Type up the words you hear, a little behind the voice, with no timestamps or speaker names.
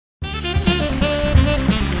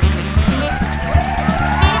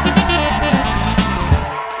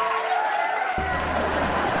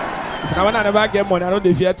Now when I never get money, I don't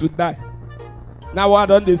dey fear to die. Now I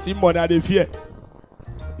don't dey see money, I dey fear.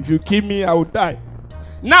 If you kill me, I will die.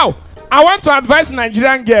 Now, I want to advise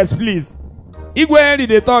Nigerian girls, please. Igwe Henry,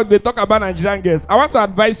 they talk about Nigerian girls. I want to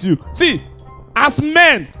advise you. See, as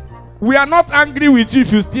men, we are not angry with you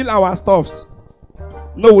if you steal our stuffs.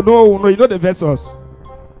 No, you know the vessels.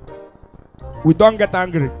 We don't get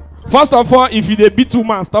angry. First of all, if you dey beat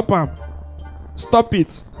woman, stop him. Stop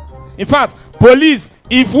it. In fact, police,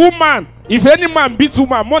 if any man beats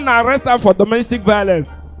woman, mona arrest them for domestic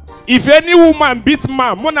violence. If any woman beats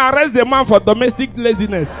man, mona arrest the man for domestic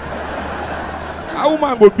laziness. A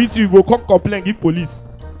woman go beat you, go come complain, give police.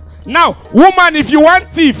 Now, woman, if you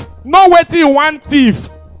want thief, no waiting you want thief.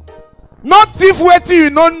 No thief waiting you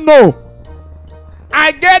don't know.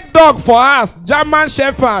 I get dog for us, German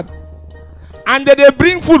Shepherd. And they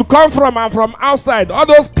bring food come from and from outside. All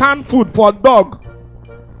those canned food for dog.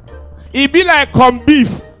 It be like corn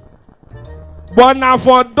beef. But now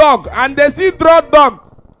for dog. And they see draw dog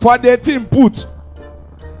for the team put.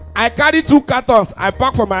 I carry 2 cartons. I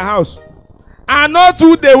pack for my house. And not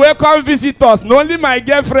 2 they welcome visitors. No, only my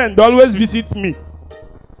girlfriend always visit me.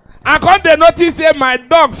 I can't they notice say my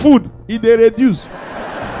dog food, they reduce.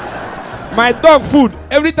 My dog food,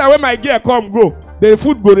 every time when my girl come go, the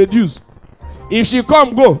food go reduce. If she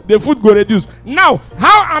come go, the food go reduce. Now,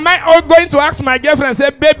 how am I going to ask my girlfriend, say,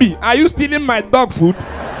 baby, are you stealing my dog food?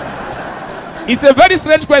 It's a very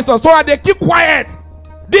strange question. So they keep quiet.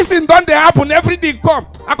 This thing don't they happen every day come.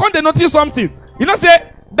 I can't they notice something. You know,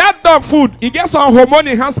 say, that dog food, it gets some hormone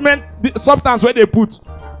enhancement substance where they put.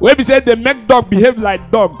 Where we say they make dog behave like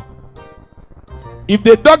dog. If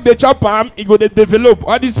the dog they chop arm, it go to develop.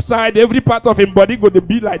 All this side, every part of him body go to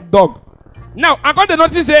be like dog. Now, I got to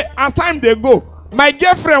notice, say, as time they go, my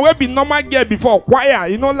girlfriend will be normal girl before,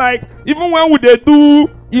 quiet. You know, like, even when they do,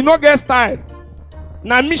 you know, get style.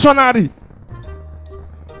 Now, missionary.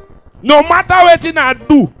 No matter what I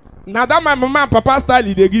do, now that my mama and papa style,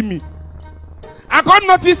 they give me. I can't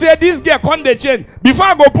notice, say, this girl can't they change. Before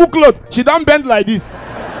I go put clothes, she don't bend like this.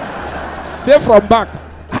 Say from back.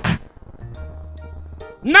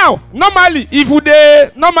 Now, normally,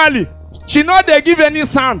 she know they give any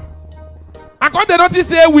sound. I can't notice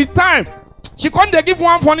say with time, she can't give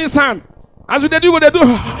one funny sound. As they do what they do.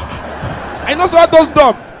 I know all those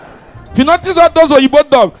dogs. If you notice all those Oyibo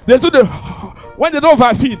dogs, they do the when they don't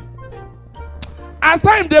overfeed. As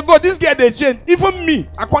time they go, this girl they change. Even me,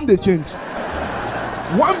 I can't they change.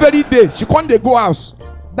 One very day, she can't they go house.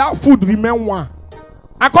 That food remain one.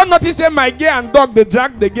 I can't notice say my girl and dog they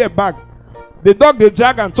drag the girl back. The dog they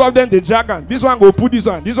drag and 2 of them they drag and this one go put this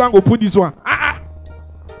one, this one go put this one.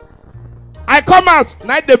 I come out,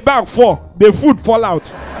 night the bag fall, the food fall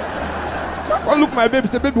out. I come look my baby,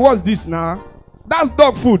 say, baby, what's this now? That's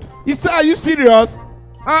dog food. He said, are you serious?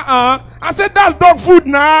 I said, that's dog food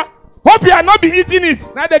now. Hope you are not be eating it.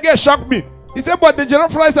 Now they get shocked me. He said, but the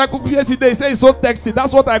jollof rice I cooked yesterday, he said it's so tasty.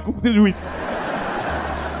 That's what I cooked it with.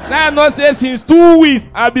 Now I know say since 2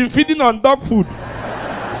 weeks I've been feeding on dog food.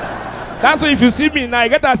 That's why if you see me now, I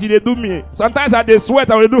get as they do me. Sometimes I they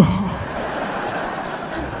sweat, I will do.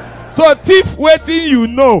 So thief waiting, you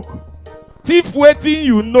know. Thief waiting,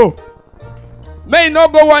 you know. May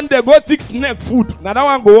not go one day, go take snake food. Now that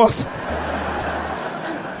one go worse.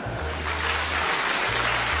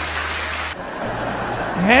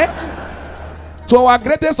 To our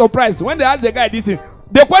greatest surprise, when they ask the guy this thing,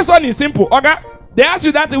 the question is simple. Okay? They ask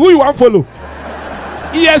you that who you want to follow?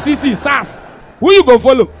 EFCC, SAS. Who you go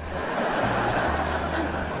follow?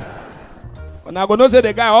 And I go not say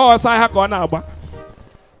the guy, oh, Saha corner.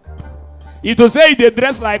 It will say they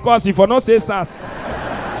dress like us if you not say SAS.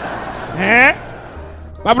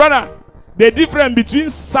 My brother, the difference between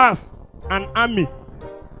SAS and army.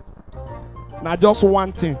 Now just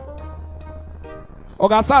one thing.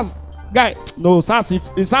 Okay, SAS, guy, no, SAS, if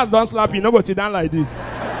SAS don't slap you, no go sit down like this.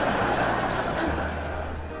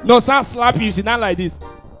 No, SAS slap you, sit down like this.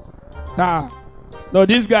 No,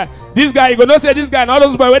 this guy, you go not say this guy, and all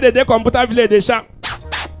those boys where they computer village, they shout,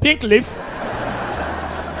 pink lips.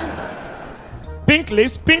 Pink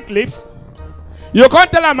lips, pink lips. You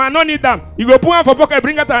can't tell them I don't need them. You go put one for pocket,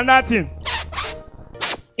 bring it and that thing.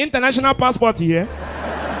 International passport here.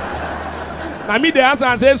 Now me the answer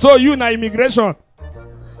and say, so you na immigration.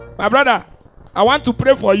 My brother, I want to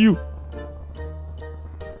pray for you.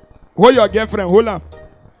 Hold your girlfriend, hold on.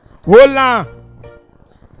 Hold on.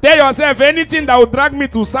 Tell yourself anything that will drag me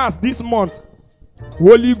to SAS this month.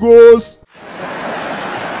 Holy Ghost.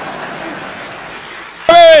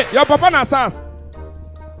 Hey, your papa na SAS.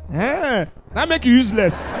 That make you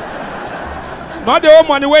useless. Not the whole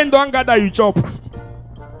money when you don't gather you chop.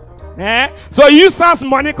 So you SARS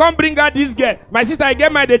money, come bring out this girl. My sister, I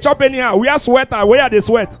get my they chop anyhow. We are sweater. Where are they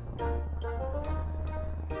sweat?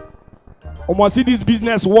 We must see this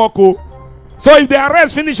business work. Oh. So if the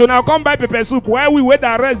arrest finish, now come buy pepper soup. While we wait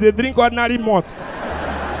the arrest, they drink ordinary malt.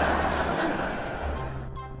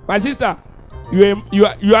 My sister, you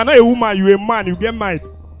are not a woman, you a man, you get mind.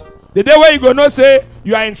 The day where you go no say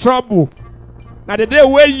you are in trouble. Now the day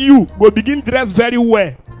where you go begin dress very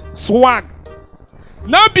well. Swag.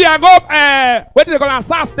 Now be I go what do they call it?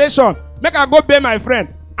 SARS station. Make I go pay my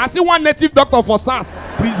friend. I see one native doctor for SARS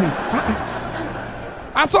prison.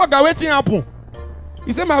 I saw a guy waiting happen.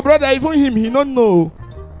 He said, my brother, even him, he don't know.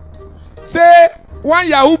 Say one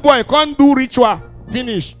Yahoo boy can't do ritual.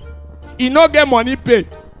 Finish. He no get money paid.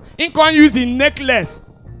 He can't use in necklace,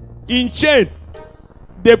 in chain,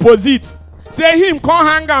 deposit. Say him can't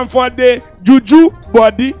hang am for the juju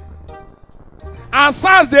body. As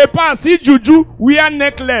SARS they pass, see juju wear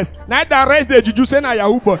necklace. Now the rest the juju say na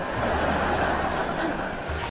Yahoo boy.